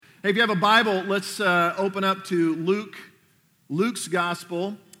Hey, if you have a Bible, let's open up to Luke's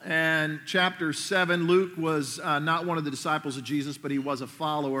Gospel and chapter 7. Luke was not one of the disciples of Jesus, but he was a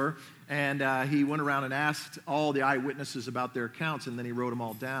follower, and he went around and asked all the eyewitnesses about their accounts, and then he wrote them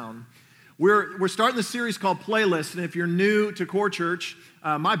all down. We're starting this series called Playlist, and if you're new to Core Church,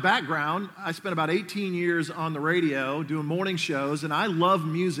 my background, I spent about 18 years on the radio doing morning shows, and I love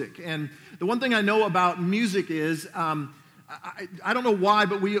music. And the one thing I know about music is, I don't know why,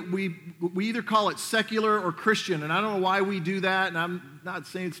 but we either call it secular or Christian, and I don't know why we do that, and I'm not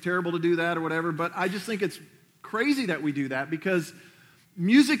saying it's terrible to do that or whatever, but I just think it's crazy that we do that because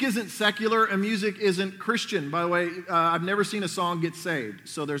music isn't secular and music isn't Christian. By the way, I've never seen a song get saved,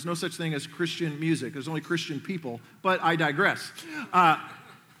 so there's no such thing as Christian music. There's only Christian people, but I digress. But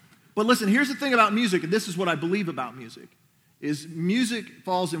listen, here's the thing about music, and this is what I believe about music, is music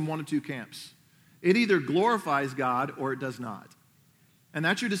falls in one of two camps. It either glorifies God or it does not. And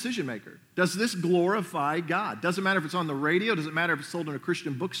that's your decision maker. Does this glorify God? Doesn't matter if it's on the radio, doesn't matter if it's sold in a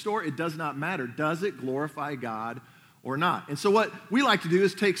Christian bookstore, it does not matter. Does it glorify God or not? And so what we like to do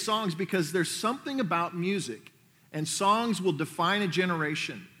is take songs because there's something about music, and songs will define a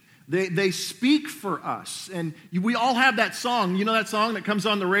generation. They speak for us, and we all have that song. You know that song that comes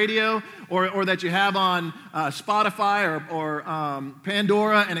on the radio or that you have on Spotify or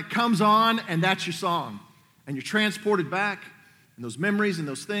Pandora, and it comes on, and that's your song. And you're transported back, and those memories and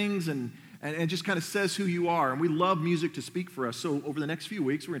those things, and it just kind of says who you are. And we love music to speak for us. So over the next few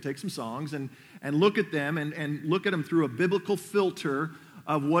weeks, we're going to take some songs and look at them and look at them through a biblical filter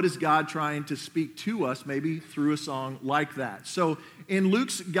of what is God trying to speak to us, maybe through a song like that. So in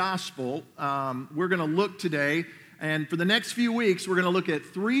Luke's Gospel, we're going to look today, and for the next few weeks, we're going to look at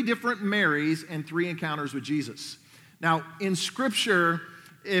 3 different Marys and 3 encounters with Jesus. Now, in Scripture,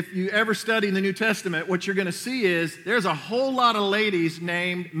 if you ever study in the New Testament, what you're going to see is there's a whole lot of ladies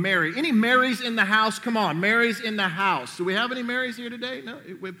named Mary. Any Marys in the house? Come on, Marys in the house. Do we have any Marys here today? No?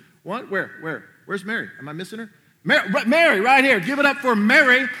 What? Where? Where's Mary? Am I missing her? Mary, right here. Give it up for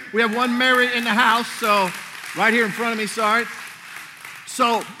Mary. We have one Mary in the house, so right here in front of me, sorry.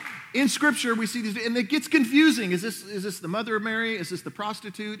 So in Scripture, we see these, and it gets confusing. Is this the mother of Mary? Is this the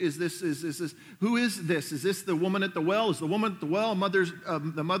prostitute? Is this who is this? Is this the woman at the well? Is the woman at the well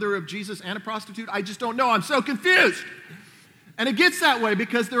the mother of Jesus and a prostitute? I just don't know. I'm so confused. And it gets that way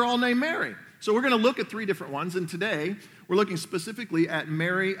because they're all named Mary. So we're going to look at 3 different ones, and today we're looking specifically at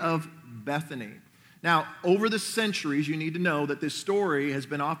Mary of Bethany. Now, over the centuries, you need to know that this story has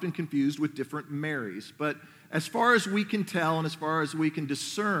been often confused with different Marys. But as far as we can tell and as far as we can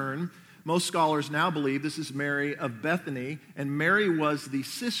discern, most scholars now believe this is Mary of Bethany, and Mary was the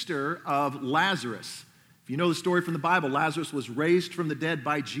sister of Lazarus. If you know the story from the Bible, Lazarus was raised from the dead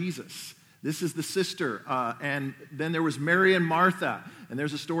by Jesus. This is the sister, and then there was Mary and Martha, and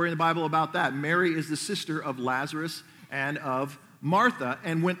there's a story in the Bible about that. Mary is the sister of Lazarus and of Martha,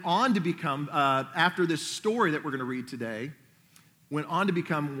 and went on to become, after this story that we're going to read today, went on to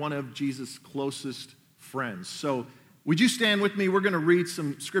become one of Jesus' closest friends. So would you stand with me? We're going to read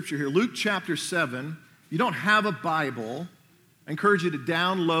some scripture here. Luke chapter 7. If you don't have a Bible, I encourage you to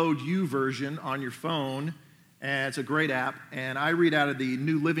download YouVersion on your phone, and it's a great app, and I read out of the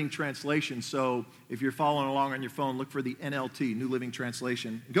New Living Translation, so if you're following along on your phone, look for the NLT, New Living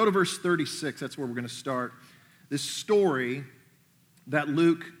Translation. Go to verse 36. That's where we're going to start. This story that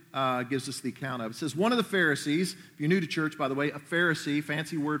Luke gives us the account of. It says, one of the Pharisees, if you're new to church, by the way, a Pharisee,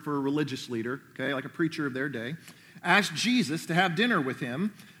 fancy word for a religious leader, okay, like a preacher of their day, asked Jesus to have dinner with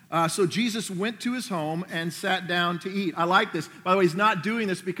him. So Jesus went to his home and sat down to eat. I like this. By the way, he's not doing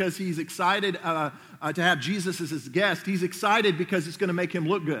this because he's excited to have Jesus as his guest. He's excited because it's going to make him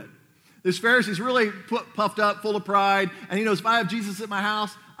look good. This Pharisee's really puffed up, full of pride, and he knows if I have Jesus at my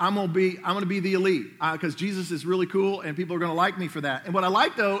house, I'm going to be the elite because Jesus is really cool and people are going to like me for that. And what I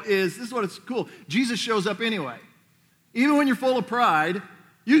like, though, is this is what it's cool. Jesus shows up anyway. Even when you're full of pride,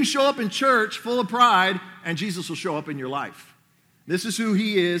 you can show up in church full of pride and Jesus will show up in your life. This is who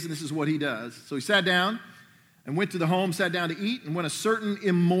he is and this is what he does. So he sat down and went to the home, sat down to eat, and when a certain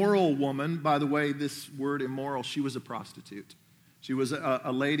immoral woman, by the way, this word immoral, she was a prostitute. She was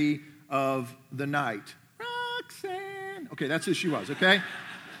a lady of the night. Roxanne. Okay, that's who she was, okay?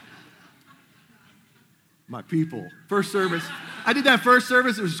 My people. First service. I did that first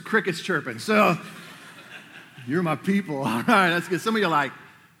service. It was crickets chirping. So, you're my people. All right, that's good. Some of you are like,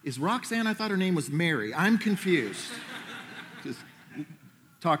 is Roxanne? I thought her name was Mary. I'm confused. Just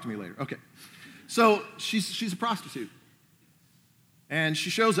talk to me later. Okay. So, she's a prostitute. And she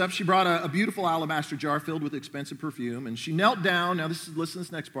shows up. She brought a beautiful alabaster jar filled with expensive perfume. And she knelt down. Now, listen to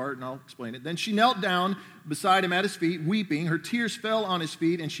this next part, and I'll explain it. Then she knelt down beside him at his feet, weeping. Her tears fell on his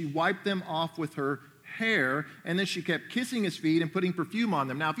feet, and she wiped them off with her hair. And then she kept kissing his feet and putting perfume on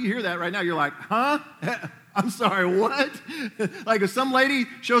them. Now, if you hear that right now, you're like, huh? I'm sorry, what? Like if some lady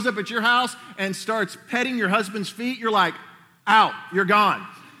shows up at your house and starts petting your husband's feet, you're like, out, you're gone.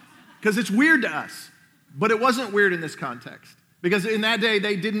 Because it's weird to us. But it wasn't weird in this context. Because in that day,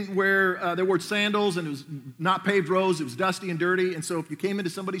 they didn't wear, they wore sandals, and it was not paved roads. It was dusty and dirty. And so if you came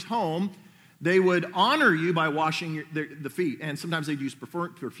into somebody's home, they would honor you by washing the feet. And sometimes they'd use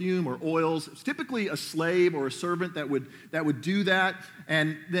perfume or oils. It was typically a slave or a servant that would do that.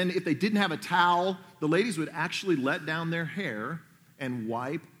 And then if they didn't have a towel, the ladies would actually let down their hair and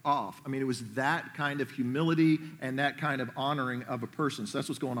wipe off. I mean, it was that kind of humility and that kind of honoring of a person. So that's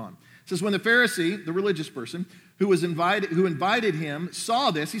what's going on. It says, when the Pharisee, the religious person, who invited him, saw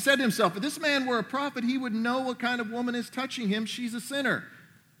this, he said to himself, if this man were a prophet, he would know what kind of woman is touching him. She's a sinner.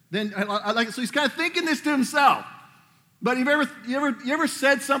 Then I like it. So he's kind of thinking this to himself. But you ever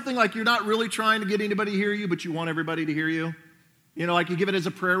said something like you're not really trying to get anybody to hear you, but you want everybody to hear you? You know, like you give it as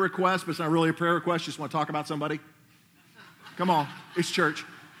a prayer request, but it's not really a prayer request. You just want to talk about somebody. Come on, it's church.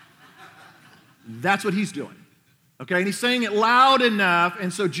 That's what he's doing. Okay, and he's saying it loud enough,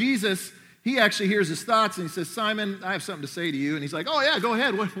 and so Jesus, he actually hears his thoughts, and he says, Simon, I have something to say to you. And he's like, oh yeah, go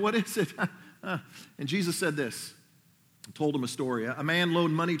ahead, what is it? And Jesus said this, told him a story. A man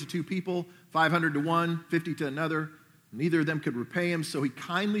loaned money to two people, 500 to one, 50 to another. Neither of them could repay him, so he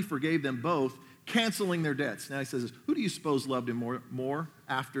kindly forgave them both, canceling their debts. Now he says, who do you suppose loved him more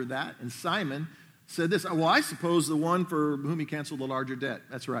after that? And Simon said this, well, I suppose the one for whom he canceled the larger debt.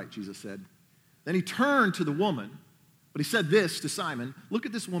 That's right, Jesus said. Then he turned to the woman, but he said this to Simon, look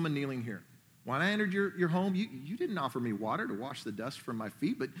at this woman kneeling here. When I entered your home, you didn't offer me water to wash the dust from my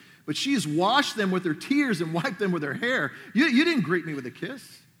feet, but she has washed them with her tears and wiped them with her hair. You didn't greet me with a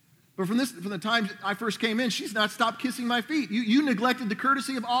kiss. But from the time I first came in, she's not stopped kissing my feet. You neglected the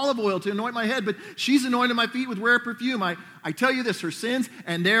courtesy of olive oil to anoint my head, but she's anointed my feet with rare perfume. I tell you this, her sins,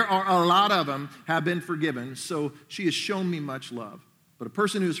 and there are a lot of them, have been forgiven. So she has shown me much love. But a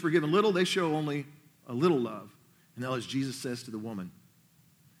person who is forgiven little, they show only a little love. And now as Jesus says to the woman,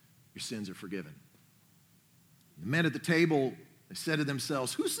 your sins are forgiven. The men at the table, they said to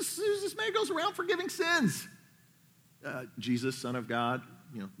themselves, who's this man who goes around forgiving sins? Jesus, Son of God,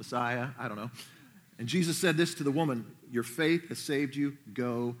 Messiah, I don't know. And Jesus said this to the woman, your faith has saved you,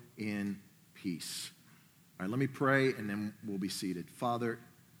 go in peace. All right, let me pray and then we'll be seated. Father,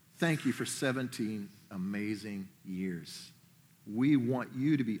 thank you for 17 amazing years. We want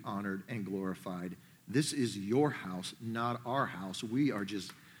you to be honored and glorified. This is your house, not our house. We are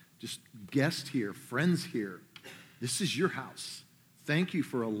just guests here, friends here. This is your house. Thank you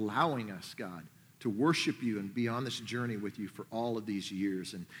for allowing us, God, to worship you and be on this journey with you for all of these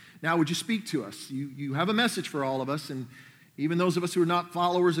years. And now would you speak to us? You have a message for all of us, and even those of us who are not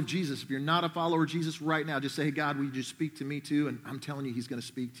followers of Jesus. If you're not a follower of Jesus right now, just say, hey, God, will you just speak to me too? And I'm telling you, he's going to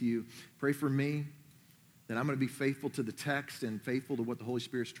speak to you. Pray for me that I'm going to be faithful to the text and faithful to what the Holy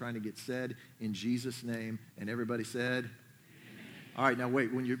Spirit's trying to get said in Jesus' name. And everybody said, all right, now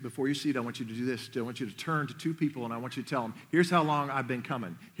wait, before you see it, I want you to do this. I want you to turn to two people, and I want you to tell them, here's how long I've been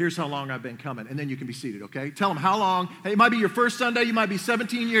coming. Here's how long I've been coming. And then you can be seated, okay? Tell them how long. Hey, it might be your first Sunday. You might be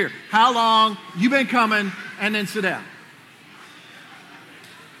 17 years. How long you've been coming, and then sit down.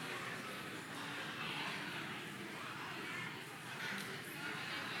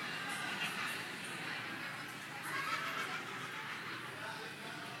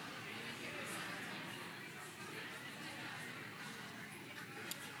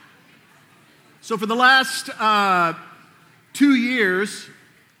 So for the last 2 years,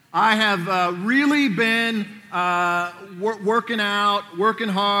 I have really been working out, working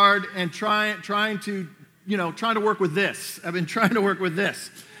hard, and trying to work with this. I've been trying to work with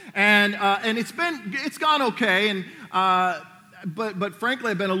this, and it's gone okay. And but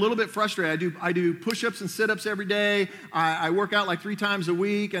frankly, I've been a little bit frustrated. I do push-ups and sit-ups every day. I work out like 3 times a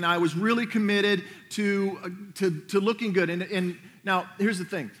week, and I was really committed to looking good. And now here's the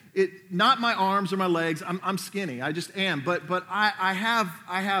thing: not my arms or my legs. I'm skinny. I just am. But I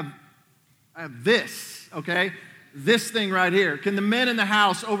have this. Okay, this thing right here. Can the men in the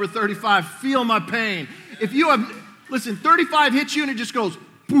house over 35 feel my pain? If you have, listen, 35 hits you and it just goes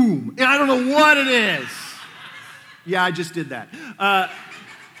boom, and I don't know what it is. Yeah, I just did that.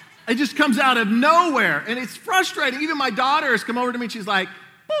 It just comes out of nowhere, and it's frustrating. Even my daughter has come over to me, and she's like,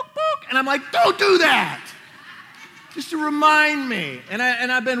 book, book, and I'm like, don't do that. just to remind me. And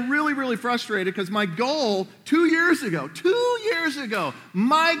I've been really, really frustrated because my goal 2 years ago,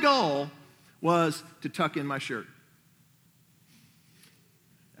 my goal was to tuck in my shirt.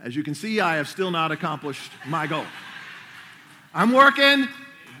 As you can see, I have still not accomplished my goal. I'm working.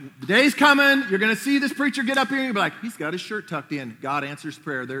 The day's coming. You're going to see this preacher get up here and you'll be like, he's got his shirt tucked in. God answers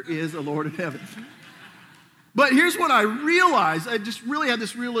prayer. There is a Lord in heaven. But here's what I realized. I just really had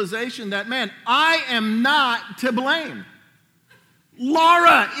this realization that, man, I am not to blame.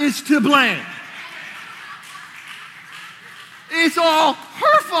 Laura is to blame. It's all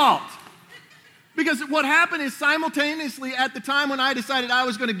her fault. Because what happened is simultaneously at the time when I decided I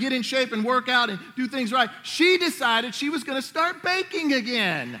was going to get in shape and work out and do things right, she decided she was going to start baking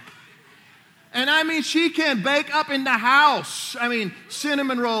again. And I mean, she can bake up in the house. I mean,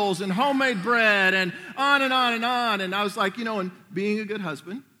 cinnamon rolls and homemade bread and on and on and on. And I was like, and being a good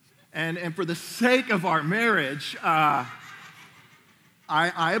husband and for the sake of our marriage, I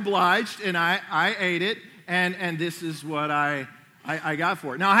obliged and I ate it. And this is what I got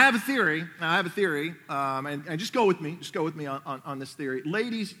for it. Now, I have a theory, and just go with me. Just go with me on this theory.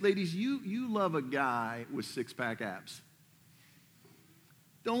 Ladies, you love a guy with six-pack abs.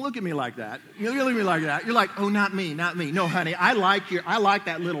 Don't look at me like that. You look at me like that. You're like, oh, not me. No, honey, I like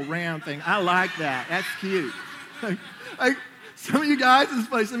that little round thing. I like that. That's cute. Like some of you guys, this is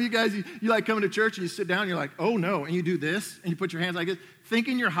funny, some of you guys, you like coming to church and you sit down and you're like, oh, no, and you do this, and you put your hands like this,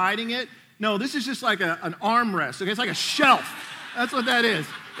 thinking you're hiding it. No, this is just like an armrest, okay? It's like a shelf. That's what that is.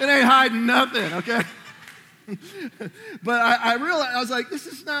 It ain't hiding nothing, okay? But I realized, I was like, this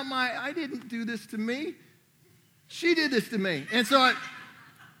is not I didn't do this to me. She did this to me. And so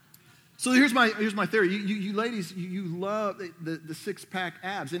here's my theory. You ladies, you love the six-pack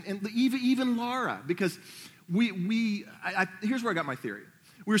abs. And even Laura, because here's where I got my theory.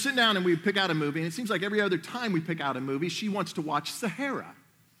 We were sitting down and we pick out a movie, and it seems like every other time we pick out a movie, she wants to watch Sahara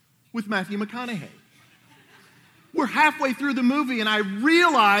with Matthew McConaughey. We're halfway through the movie, and I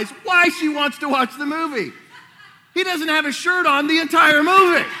realize why she wants to watch the movie. He doesn't have a shirt on the entire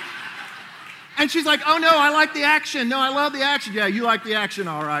movie. And she's like, oh, no, I like the action. No, I love the action. Yeah, you like the action,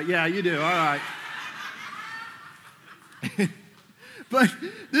 all right. Yeah, you do, all right. But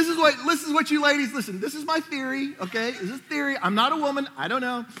this is what you ladies, listen, this is my theory, okay? This is theory. I'm not a woman. I don't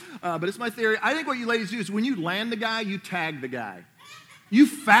know. But it's my theory. I think what you ladies do is when you land the guy, you tag the guy. You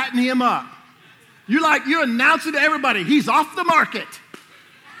fatten him up. You announce it to everybody. He's off the market.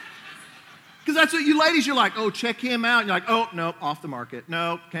 Because that's what you ladies, you're like, oh, check him out. And you're like, oh, no, off the market.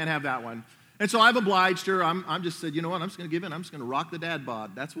 No, can't have that one. And so I've obliged her. I'm just said, you know what? I'm just going to give in. I'm just going to rock the dad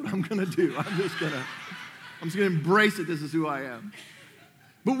bod. That's what I'm going to do. I'm just going to embrace it. This is who I am.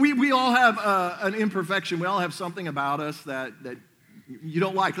 But we all have an imperfection. We all have something about us that you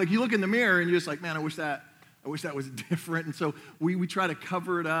don't like. Like you look in the mirror and you're just like, man, I wish that was different. And so we try to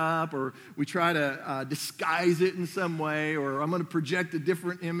cover it up, or we try to disguise it in some way, or I'm going to project a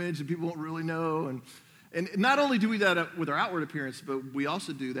different image that people won't really know. And not only do we do that with our outward appearance, but we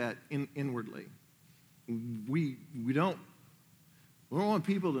also do that inwardly. We don't want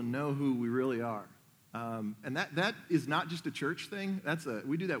people to know who we really are. And that is not just a church thing.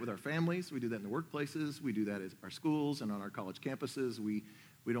 We do that with our families. We do that in the workplaces. We do that at our schools and on our college campuses. We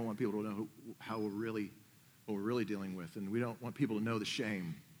don't want people to know what we're really dealing with, and we don't want people to know the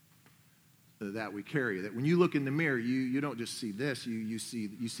shame that we carry. That when you look in the mirror, you don't just see this. You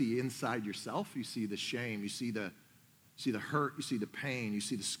see inside yourself. You see the shame. You see the hurt. You see the pain. You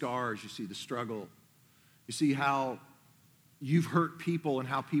see the scars. You see the struggle. You see how you've hurt people and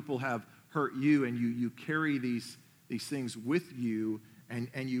how people have hurt you, and you carry these things with you,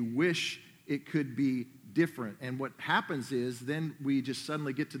 and you wish it could be different. And what happens is then we just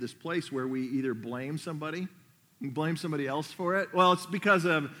suddenly get to this place where we either blame somebody else for it. Well, it's because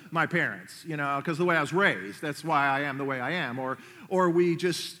of my parents, because of the way I was raised. That's why I am the way I am. Or we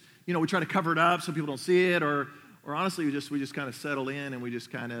just, we try to cover it up so people don't see it. Or honestly, we just kind of settle in and we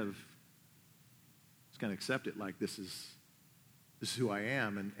just kind of accept it like this is who I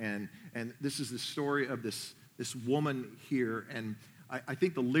am. And this is the story of this woman here. And I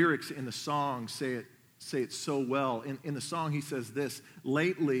think the lyrics in the song say it so well. In the song, he says this: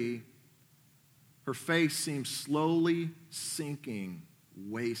 lately, her face seems slowly sinking,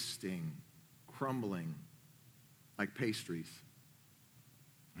 wasting, crumbling like pastries.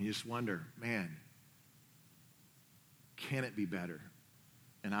 And you just wonder, man, can it be better?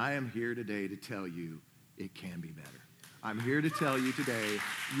 And I am here today to tell you it can be better. I'm here to tell you today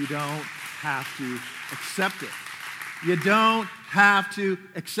you don't have to accept it. You don't have to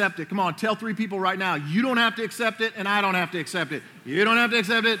accept it. Come on, tell 3 people right now, you don't have to accept it, and I don't have to accept it. You don't have to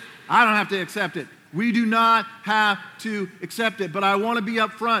accept it, I don't have to accept it. We do not have to accept it. But I want to be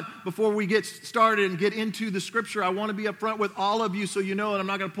up front before we get started and get into the scripture. I want to be up front with all of you so you know that I'm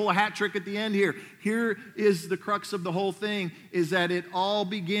not going to pull a hat trick at the end here. Here is the crux of the whole thing, is that it all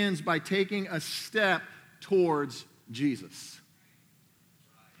begins by taking a step towards Jesus.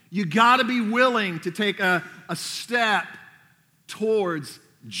 You got to be willing to take a step towards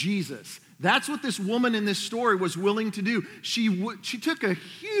Jesus. That's what this woman in this story was willing to do. She took a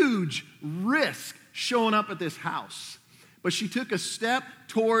huge risk showing up at this house. But she took a step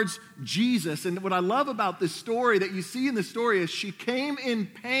towards Jesus. And what I love about this story that you see in the story is she came in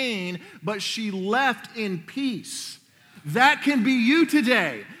pain, but she left in peace. That can be you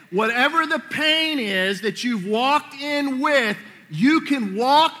today. Whatever the pain is that you've walked in with, you can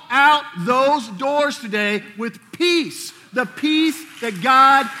walk out those doors today with peace. The peace that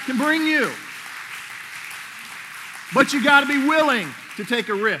God can bring you. But you got to be willing to take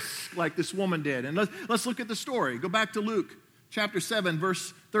a risk like this woman did. And let's look at the story. Go back to Luke chapter 7,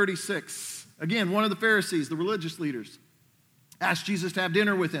 verse 36. Again, one of the Pharisees, the religious leaders, asked Jesus to have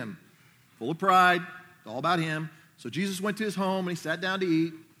dinner with him. Full of pride, it's all about him. So Jesus went to his home and he sat down to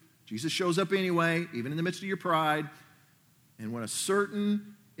eat. Jesus shows up anyway, even in the midst of your pride. And when a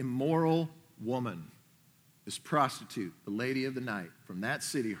certain immoral woman, this prostitute, the lady of the night, from that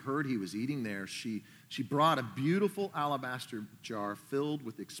city heard he was eating there, she brought a beautiful alabaster jar filled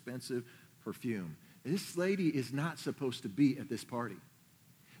with expensive perfume. This lady is not supposed to be at this party.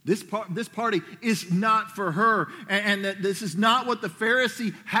 This party is not for her. And that this is not what the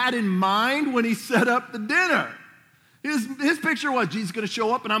Pharisee had in mind when he set up the dinner. His picture was, Jesus is going to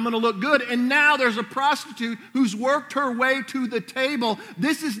show up and I'm going to look good. And now there's a prostitute who's worked her way to the table.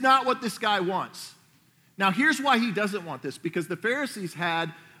 This is not what this guy wants. Now, here's why he doesn't want this. Because the Pharisees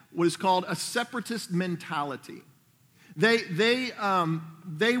had what is called a separatist mentality. They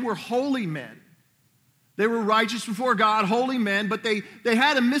were holy men. They were righteous before God, holy men, but they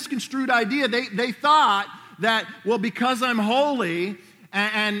had a misconstrued idea. They thought that, well, because I'm holy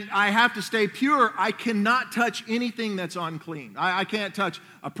and I have to stay pure, I cannot touch anything that's unclean. I can't touch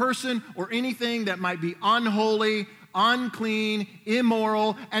a person or anything that might be unholy, unclean,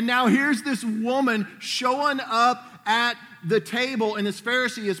 immoral. And now here's this woman showing up at the table, and this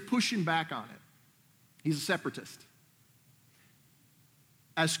Pharisee is pushing back on it. He's a separatist.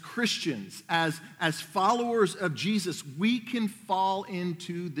 As Christians, as followers of Jesus, we can fall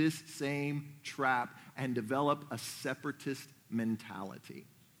into this same trap and develop a separatist mentality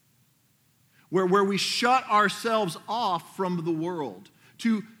where we shut ourselves off from the world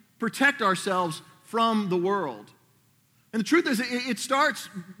to protect ourselves from the world. And the truth is, it starts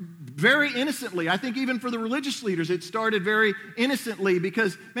very innocently. I think even for the religious leaders, it started very innocently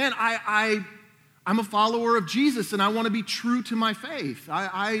because, man, I'm a follower of Jesus and I want to be true to my faith.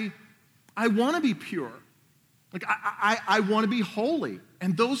 I want to be pure. Like, I want to be holy.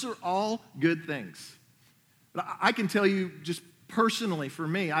 And those are all good things. But I can tell you just personally for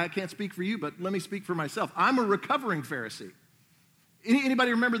me, I can't speak for you, but let me speak for myself. I'm a recovering Pharisee.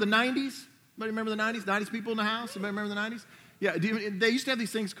 Anybody remember the 90s? Anybody remember the 90s? 90s people in the house? Anybody remember the 90s? Yeah, they used to have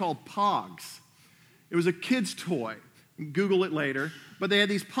these things called Pogs. It was a kid's toy. Google it later. But they had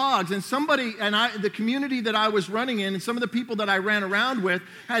these Pogs, and the community that I was running in, and some of the people that I ran around with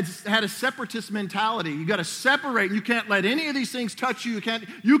had a separatist mentality. You got to separate. You can't let any of these things touch you.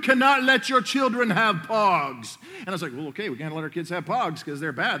 You cannot let your children have Pogs. And I was like, well, okay, we can't let our kids have Pogs because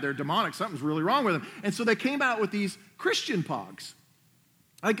they're bad. They're demonic. Something's really wrong with them. And so they came out with these Christian Pogs.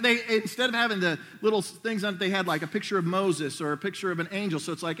 Like instead of having the little things on it, they had like a picture of Moses or a picture of an angel.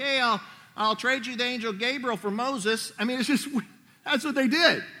 So it's like, hey, I'll trade you the angel Gabriel for Moses. I mean, it's just, that's what they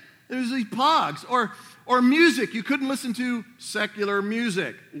did. There's these Pogs. Or music. You couldn't listen to secular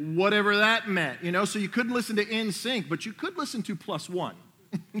music, whatever that meant, you know. So you couldn't listen to NSYNC, but you could listen to Plus One.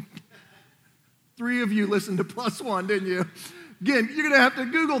 3 of you listened to Plus One, didn't you? Again, you're going to have to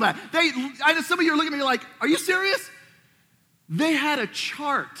Google that. I know some of you are looking at me like, are you serious? They had a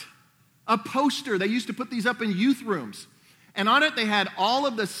chart, a poster. They used to put these up in youth rooms. And on it, they had all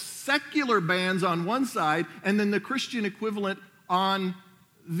of the secular bands on one side and then the Christian equivalent on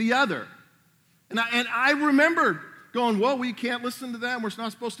the other. And I remember going, well, we can't listen to that. We're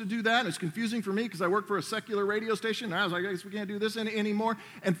not supposed to do that. And it's confusing for me because I work for a secular radio station. And I was like, I guess we can't do this anymore.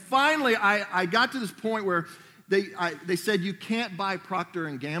 And finally, I got to this point where they said you can't buy Procter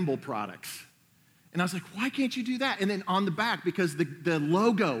 & Gamble products. And I was like, why can't you do that? And then on the back, because the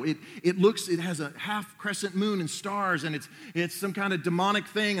logo, it has a half crescent moon and stars, and it's some kind of demonic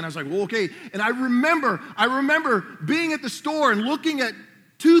thing. And I was like, well, okay. And I remember being at the store and looking at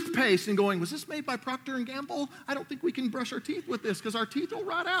toothpaste and going, was this made by Procter & Gamble? I don't think we can brush our teeth with this because our teeth will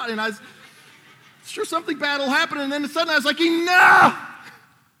rot out. And sure something bad will happen. And then suddenly I was like, enough!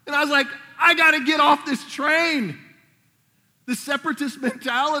 And I was like, I got to get off this train. This separatist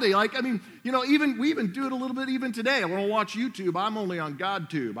mentality. Like, I mean, you know, we even do it a little bit even today. I don't watch YouTube. I'm only on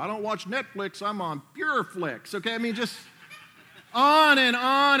GodTube. I don't watch Netflix. I'm on PureFlix. Okay, I mean, just on and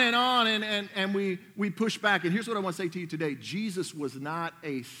on and on. And we push back. And here's what I want to say to you today. Jesus was not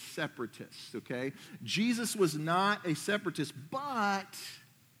a separatist, okay? Jesus was not a separatist, but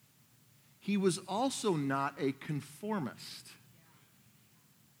he was also not a conformist.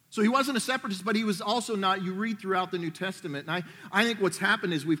 So he wasn't a separatist, but he was also not. You read throughout the New Testament, and I think what's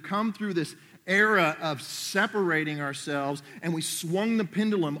happened is we've come through this era of separating ourselves, and we swung the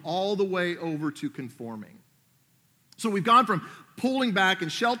pendulum all the way over to conforming. So we've gone from pulling back and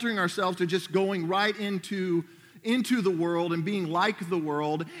sheltering ourselves to just going right into the world and being like the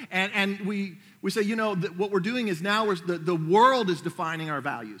world. And we say, you know, what we're doing is now the world is defining our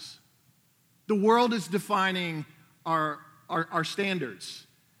values. The world is defining our standards.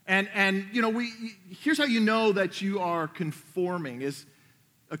 And you know, here's how you know that you are conforming is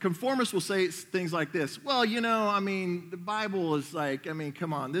a conformist will say things like this. Well, you know, I mean, the Bible is like, I mean,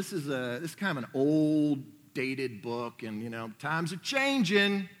 come on, this is kind of an old, dated book, and you know, times are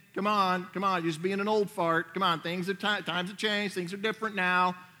changing. Come on, you're just being an old fart. Come on, times have changed, things are different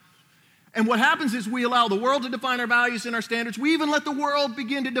now. And what happens is we allow the world to define our values and our standards. We even let the world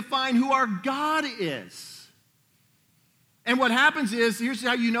begin to define who our God is. And what happens is, here's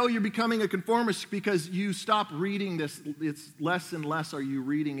how you know you're becoming a conformist, because you stop reading this. It's less and less are you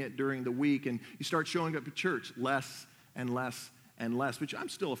reading it during the week, and you start showing up at church less and less and less, which I'm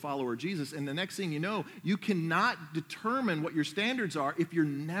still a follower of Jesus. And the next thing you know, you cannot determine what your standards are if you're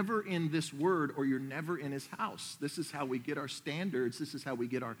never in this word or you're never in his house. This is how we get our standards. This is how we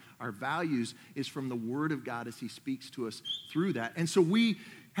get our values, is from the word of God as he speaks to us through that. And so we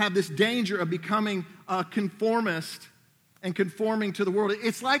have this danger of becoming a conformist and conforming to the world.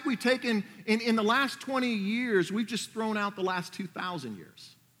 It's like we've taken, in the last 20 years, we've just thrown out the last 2,000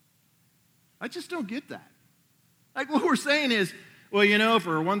 years. I just don't get that. Like, what we're saying is, well, you know,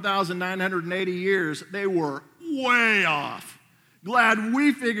 for 1,980 years, they were way off. Glad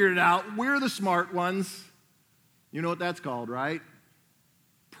we figured it out. We're the smart ones. You know what that's called, right?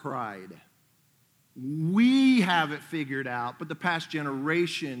 Pride. We have it figured out, but the past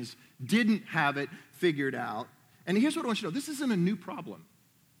generations didn't have it figured out. And here's what I want you to know. This isn't a new problem.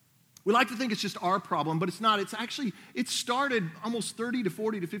 We like to think it's just our problem, but it's not. It started almost 30 to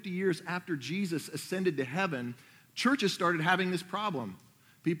 40 to 50 years after Jesus ascended to heaven. Churches started having this problem.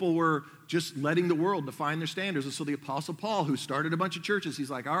 People were just letting the world define their standards. And so the Apostle Paul, who started a bunch of churches,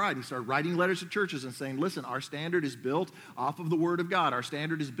 he's like, all right, he started writing letters to churches and saying, listen, our standard is built off of the Word of God. Our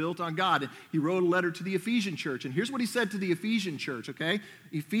standard is built on God. And he wrote a letter to the Ephesian church. And here's what he said to the Ephesian church, okay?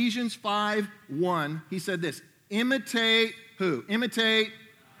 Ephesians 5:1, he said this, imitate who? Imitate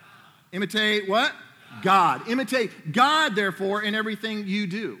what? God. Imitate God, therefore, in everything you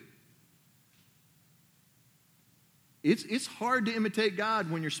do. It's hard to imitate God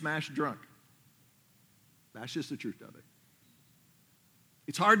when you're smashed drunk. That's just the truth of it.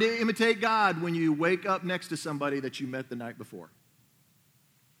 It's hard to imitate God when you wake up next to somebody that you met the night before.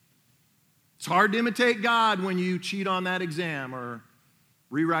 It's hard to imitate God when you cheat on that exam or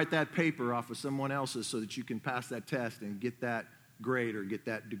rewrite that paper off of someone else's so that you can pass that test and get that grade or get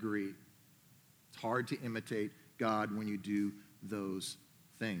that degree. It's hard to imitate God when you do those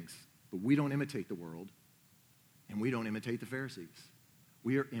things. But we don't imitate the world, and we don't imitate the Pharisees.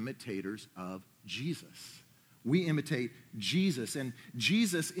 We are imitators of Jesus. We imitate Jesus. And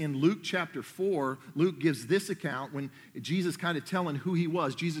Jesus in Luke chapter 4, Luke gives this account when Jesus kind of telling who he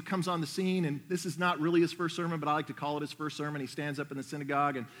was. Jesus comes on the scene, and this is not really his first sermon, but I like to call it his first sermon. He stands up in the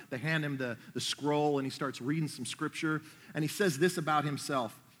synagogue, and they hand him the scroll, and he starts reading some scripture. And he says this about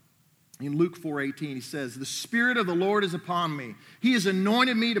himself. In Luke 4:18, he says, the Spirit of the Lord is upon me. He has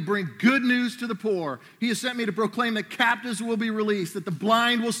anointed me to bring good news to the poor. He has sent me to proclaim that captives will be released, that the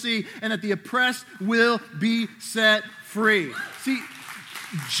blind will see, and that the oppressed will be set free. See,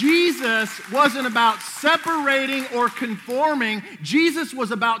 Jesus wasn't about separating or conforming. Jesus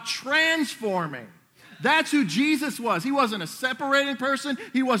was about transforming. That's who Jesus was. He wasn't a separating person.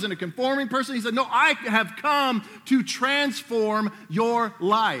 He wasn't a conforming person. He said, no, I have come to transform your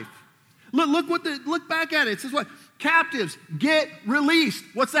life. Look back at it. It says what? Captives get released.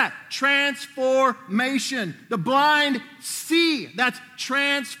 What's that? Transformation. The blind see. That's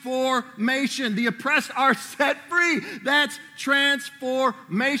transformation. The oppressed are set free. That's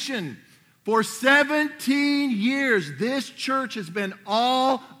transformation. For 17 years, this church has been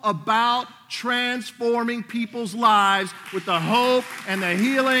all about transforming people's lives with the hope and the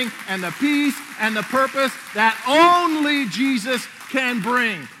healing and the peace and the purpose that only Jesus can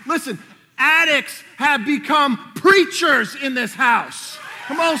bring. Listen, addicts have become preachers in this house.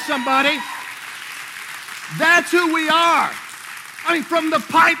 Come on, somebody. That's who we are. I mean, from the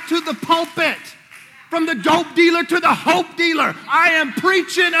pipe to the pulpit. From the dope dealer to the hope dealer. I am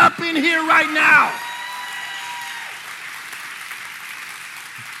preaching up in here right now.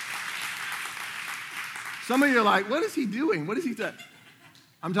 Some of you are like, what is he doing? What is he doing?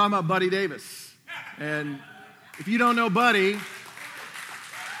 I'm talking about Buddy Davis. And if you don't know Buddy,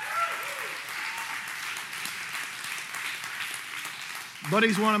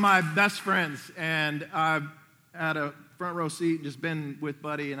 Buddy's one of my best friends. And I've had a front row seat and just been with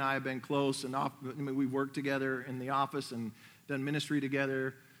Buddy, and I have been close, and we worked together in the office and done ministry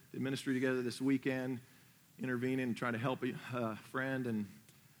together, did ministry together this weekend, intervening and trying to help a friend. And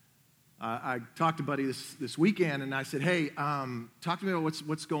I talked to Buddy this weekend, and I said, hey, talk to me about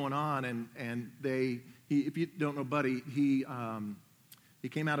what's going on. And if you don't know Buddy, he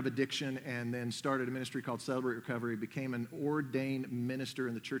came out of addiction and then started a ministry called Celebrate Recovery, became an ordained minister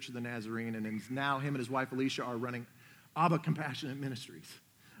in the Church of the Nazarene, and now him and his wife Alicia are running Abba Compassionate Ministries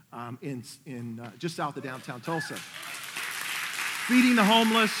in just south of downtown Tulsa. Feeding the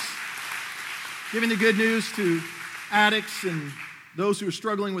homeless, giving the good news to addicts and those who are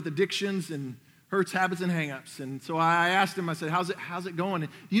struggling with addictions and hurts, habits, and hang-ups. And so I asked him, I said, how's it going?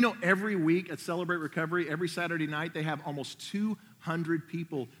 And you know, every week at Celebrate Recovery, every Saturday night, they have almost 200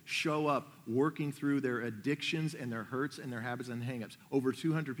 people show up working through their addictions and their hurts and their habits and hang-ups. Over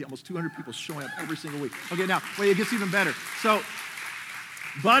 200 people, almost 200 people showing up every single week. Okay, now, wait, it gets even better. So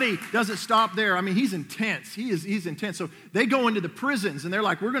Buddy doesn't stop there. I mean, he's intense. He's intense. So they go into the prisons, and they're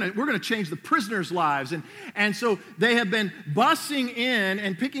like, we're gonna change the prisoners' lives. And so they have been busing in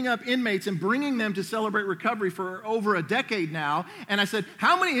and picking up inmates and bringing them to Celebrate Recovery for over a decade now. And I said,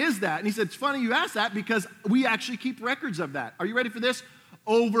 how many is that? And he said, it's funny you asked that because we actually keep records of that. Are you ready for this?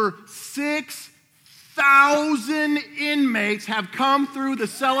 Over 6,000 inmates have come through the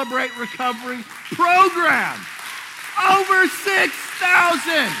Celebrate Recovery program. Over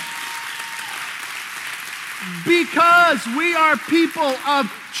 6,000. Because we are people of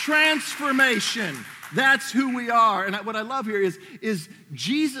transformation. That's who we are. And what I love here is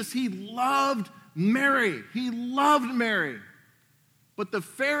Jesus, he loved Mary. He loved Mary. But the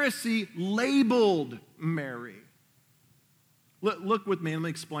Pharisee labeled Mary. Look with me, let me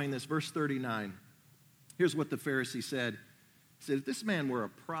explain this. Verse 39. Here's what the Pharisee said. He said, if this man were a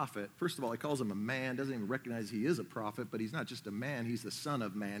prophet, first of all, he calls him a man, doesn't even recognize he is a prophet, but he's not just a man, he's the Son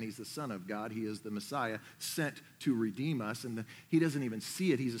of Man, he's the Son of God, he is the Messiah sent to redeem us, and he doesn't even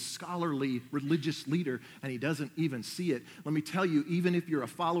see it. He's a scholarly religious leader, and he doesn't even see it. Let me tell you, even if you're a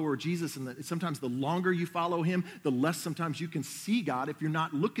follower of Jesus, and sometimes the longer you follow him, the less sometimes you can see God. If you're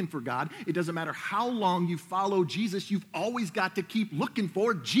not looking for God, it doesn't matter how long you follow Jesus, you've always got to keep looking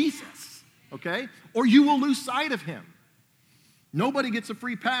for Jesus, okay? Or you will lose sight of him. Nobody gets a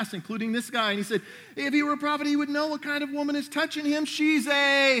free pass, including this guy. And he said, if he were a prophet, he would know what kind of woman is touching him. She's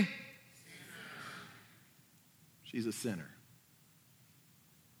a sinner.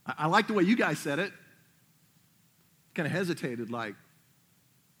 I like the way you guys said it. Kind of hesitated like,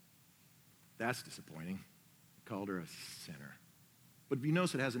 that's disappointing. Called her a sinner. But if you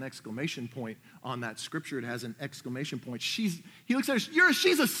notice, it has an exclamation point on that scripture. It has an exclamation point. He looks at her,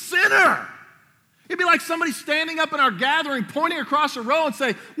 she's a sinner. It'd be like somebody standing up in our gathering, pointing across the row and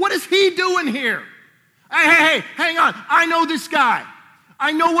say, what is he doing here? Hey, hang on. I know this guy.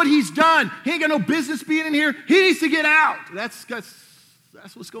 I know what he's done. He ain't got no business being in here. He needs to get out. That's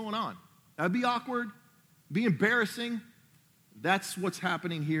what's going on. That'd be awkward, be embarrassing. That's what's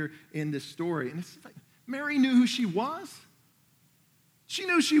happening here in this story. And it's like, Mary knew who she was. She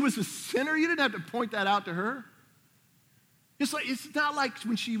knew she was a sinner. You didn't have to point that out to her. It's not like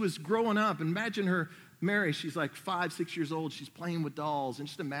when she was growing up. Imagine her, Mary, she's like 5, 6 years old. She's playing with dolls. And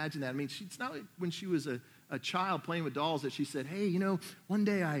just imagine that. I mean, it's not like when she was a child playing with dolls that she said, hey, you know, one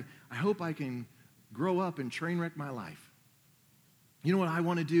day I hope I can grow up and train wreck my life. You know what I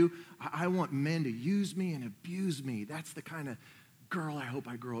want to do? I want men to use me and abuse me. That's the kind of girl I hope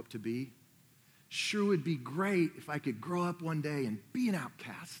I grow up to be. Sure would be great if I could grow up one day and be an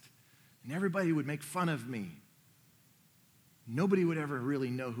outcast. And everybody would make fun of me. Nobody would ever really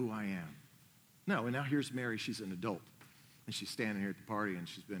know who I am. No, and now here's Mary. She's an adult. And she's standing here at the party, and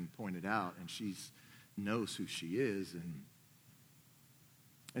she's been pointed out, and she knows who she is. And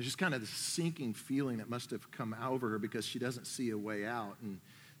it's just kind of the sinking feeling that must have come over her because she doesn't see a way out. And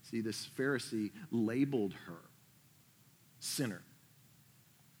See, this Pharisee labeled her sinner.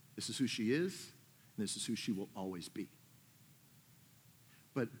 This is who she is, and this is who she will always be.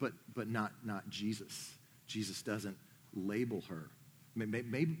 But not Jesus. Jesus doesn't label her.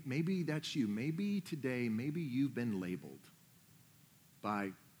 Maybe that's you. Maybe today, maybe you've been labeled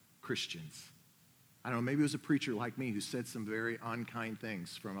by Christians. I don't know, maybe it was a preacher like me who said some very unkind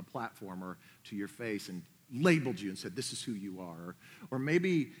things from a platform or to your face and labeled you and said, this is who you are. Or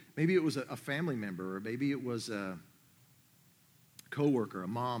maybe it was a family member, or maybe it was a coworker, a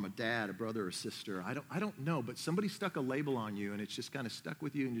mom, a dad, a brother, a sister. I don't know, but somebody stuck a label on you, and it's just kind of stuck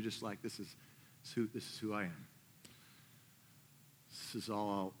with you, and you're just like, this is who I am. This is all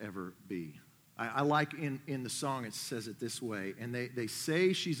I'll ever be. I like in the song, it says it this way, and they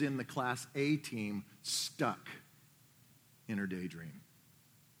say she's in the Class A team, stuck in her daydream.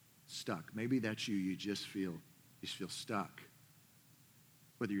 Stuck. Maybe that's you. You just feel stuck.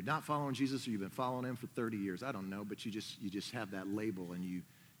 Whether you're not following Jesus or you've been following him for 30 years, I don't know, but you just have that label, and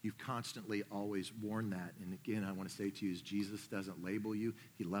you've constantly always worn that. And again, I want to say to you is Jesus doesn't label you.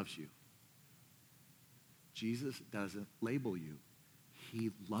 He loves you. Jesus doesn't label you. He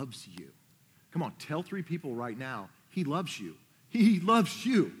loves you. Come on, tell 3 people right now, he loves you. He loves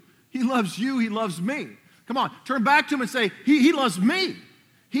you. He loves you. He loves me. Come on, turn back to him and say, he loves me.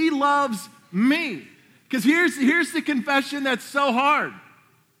 He loves me. Because here's the confession that's so hard.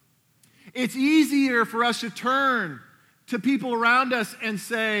 It's easier for us to turn to people around us and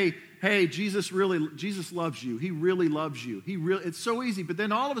say, hey, Jesus loves you. He really loves you. It's so easy. But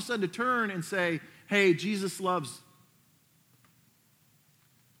then all of a sudden to turn and say, hey, Jesus loves,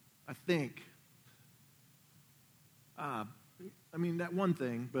 I think, that one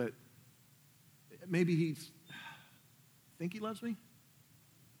thing, but maybe think he loves me?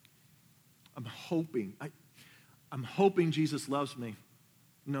 I'm hoping Jesus loves me.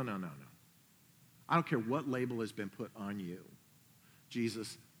 No. I don't care what label has been put on you.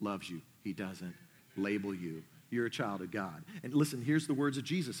 Jesus loves you. He doesn't label you. You're a child of God. And listen, here's the words of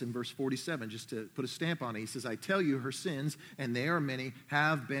Jesus in verse 47, just to put a stamp on it. He says, I tell you, her sins, and they are many,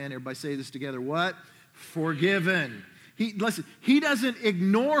 have been, everybody say this together, what? Forgiven. He doesn't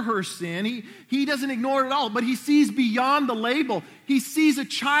ignore her sin. He doesn't ignore it at all, but he sees beyond the label. He sees a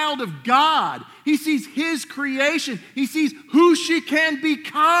child of God. He sees his creation. He sees who she can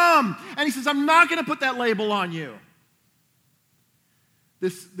become. And he says, I'm not going to put that label on you.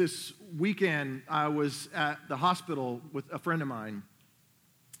 This weekend, I was at the hospital with a friend of mine,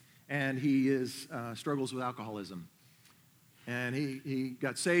 and he struggles with alcoholism. And he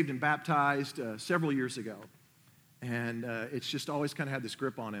got saved and baptized several years ago. And it's just always kind of had this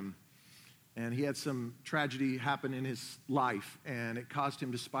grip on him. And he had some tragedy happen in his life, and it caused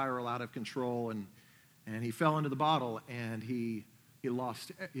him to spiral out of control. And he fell into the bottle, and he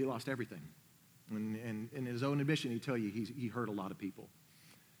lost everything. And in his own admission, he'd tell you he hurt a lot of people.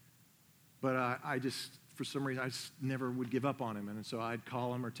 But I just, for some reason, I just never would give up on him. And so I'd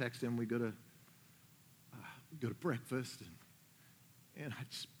call him or text him. We'd go to breakfast, and I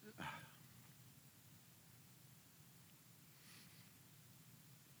just.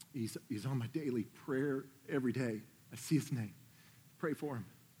 He's on my daily prayer every day. I see his name. Pray for him.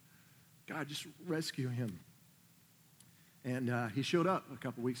 God, just rescue him. And he showed up a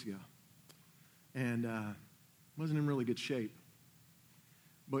couple weeks ago. And wasn't in really good shape.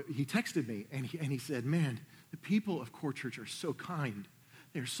 But he texted me, and he said, man, the people of Core Church are so kind.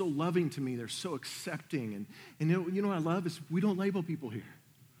 They're so loving to me. They're so accepting. And you know what I love is we don't label people here.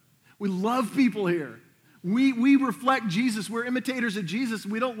 We love people here. We reflect Jesus. We're imitators of Jesus.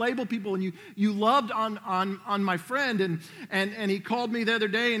 We don't label people. And you loved on my friend, and he called me the other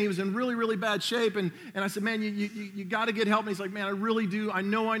day, and he was in really, really bad shape. And I said, man, you got to get help. And he's like, man, I really do. I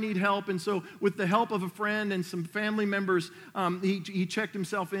know I need help. And so with the help of a friend and some family members, he checked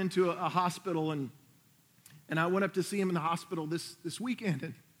himself into a hospital. And I went up to see him in the hospital this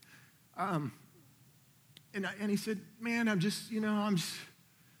weekend. And he said, man,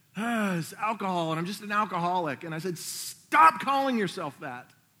 it's alcohol, and I'm just an alcoholic. And I said, stop calling yourself that.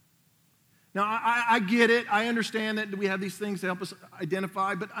 Now, I get it. I understand that we have these things to help us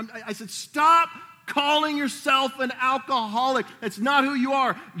identify. But I said, stop calling yourself an alcoholic. That's not who you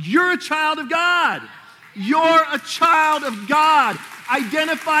are. You're a child of God. You're a child of God.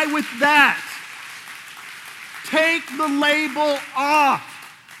 Identify with that. Take the label off.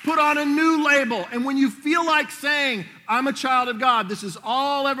 Put on a new label. And when you feel like saying, I'm a child of God, this is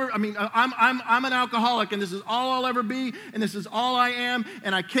all ever, I'm an alcoholic, and this is all I'll ever be, and this is all I am,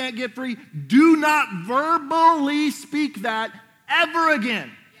 and I can't get free, do not verbally speak that ever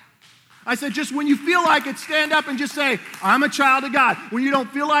again. I said, just when you feel like it, stand up and just say, I'm a child of God. When you don't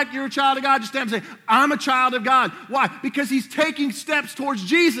feel like you're a child of God, just stand up and say, I'm a child of God. Why? Because he's taking steps towards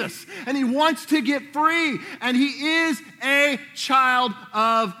Jesus, and he wants to get free, and he is a child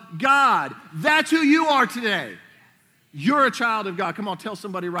of God. That's who you are today. You're a child of God. Come on, tell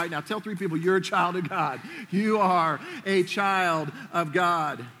somebody right now. Tell 3 people, you're a child of God. You are a child of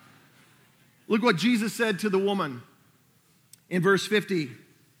God. Look what Jesus said to the woman in verse 50.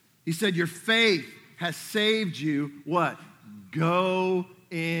 He said, your faith has saved you, what? Go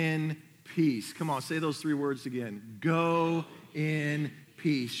in peace. Come on, say those 3 words again. Go in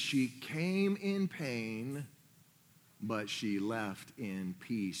peace. She came in pain, but she left in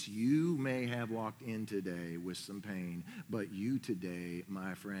peace. You may have walked in today with some pain, but you today,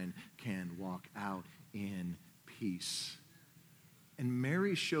 my friend, can walk out in peace. And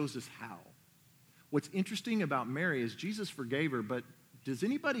Mary shows us how. What's interesting about Mary is Jesus forgave her, but does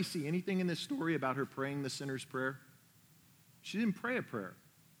anybody see anything in this story about her praying the sinner's prayer? She didn't pray a prayer.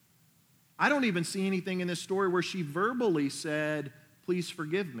 I don't even see anything in this story where she verbally said, please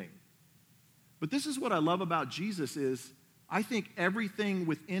forgive me. But this is what I love about Jesus is I think everything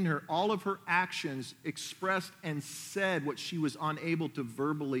within her, all of her actions expressed and said what she was unable to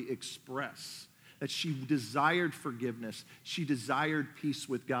verbally express. That she desired forgiveness. She desired peace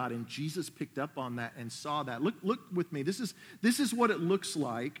with God. And Jesus picked up on that and saw that. Look with me. This is what it looks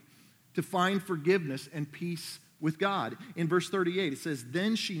like to find forgiveness and peace with God. In verse 38, it says,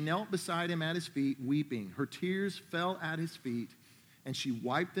 then she knelt beside him at his feet, weeping. Her tears fell at his feet, and she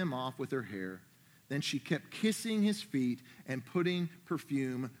wiped them off with her hair. Then she kept kissing his feet and putting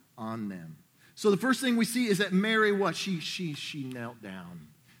perfume on them. So the first thing we see is that Mary, what? She knelt down.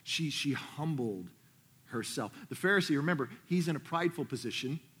 She humbled herself. The Pharisee, remember, he's in a prideful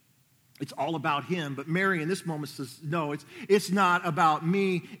position. It's all about him. But Mary in this moment says, no, it's not about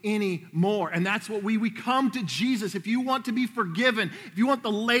me anymore. And that's what we come to Jesus. If you want to be forgiven, if you want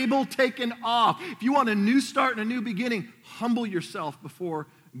the label taken off, if you want a new start and a new beginning, humble yourself before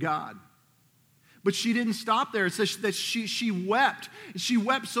God. But she didn't stop there. It says that she wept. She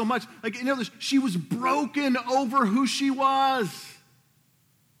wept so much. Like, in other words, she was broken over who she was.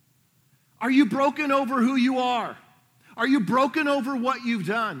 Are you broken over who you are? Are you broken over what you've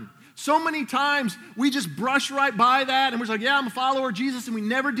done? So many times we just brush right by that and we're just like, yeah, I'm a follower of Jesus, and we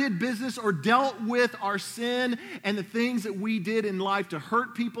never did business or dealt with our sin and the things that we did in life to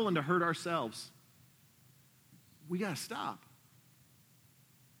hurt people and to hurt ourselves. We got to stop.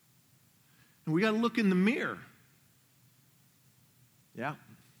 And we got to look in the mirror. Yeah.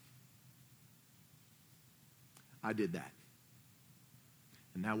 I did that.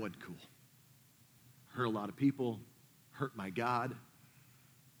 And that wasn't cool. Hurt a lot of people, hurt my God.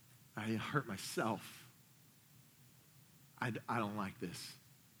 I hurt myself. I don't like this.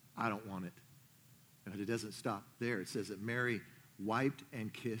 I don't want it. But it doesn't stop there. It says that Mary wiped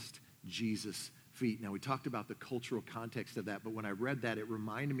and kissed Jesus' feet. Now, we talked about the cultural context of that, but when I read that, it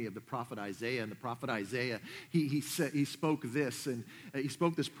reminded me of the prophet Isaiah. And the prophet Isaiah, he spoke this, and he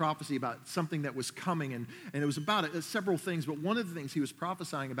spoke this prophecy about something that was coming, and it was about several things, but one of the things he was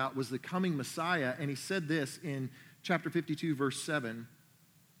prophesying about was the coming Messiah, and he said this in chapter 52, verse 7.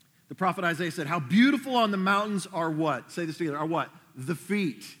 The prophet Isaiah said, how beautiful on the mountains are what? Say this together, are what? The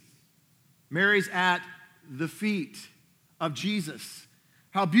feet. Mary's at the feet of Jesus.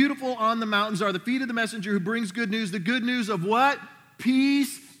 How beautiful on the mountains are the feet of the messenger who brings good news. The good news of what?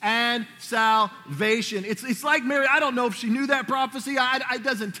 Peace and salvation. It's like Mary, I don't know if she knew that prophecy. It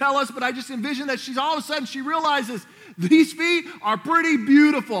doesn't tell us, but I just envision that she's all of a sudden she realizes these feet are pretty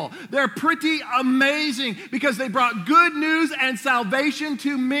beautiful. They're pretty amazing because they brought good news and salvation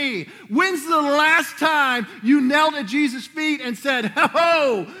to me. When's the last time you knelt at Jesus' feet and said,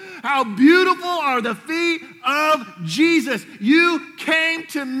 oh, how beautiful are the feet of Jesus. You came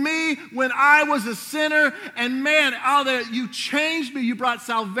to me when I was a sinner, and man, you changed me. You brought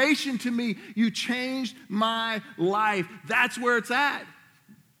salvation to me. You changed my life. That's where it's at.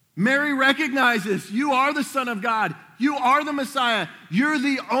 Mary recognizes you are the Son of God. You are the Messiah. You're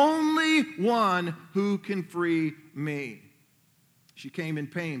the only one who can free me. She came in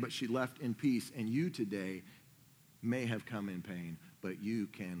pain, but she left in peace. And you today may have come in pain, but you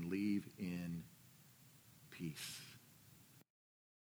can leave in peace.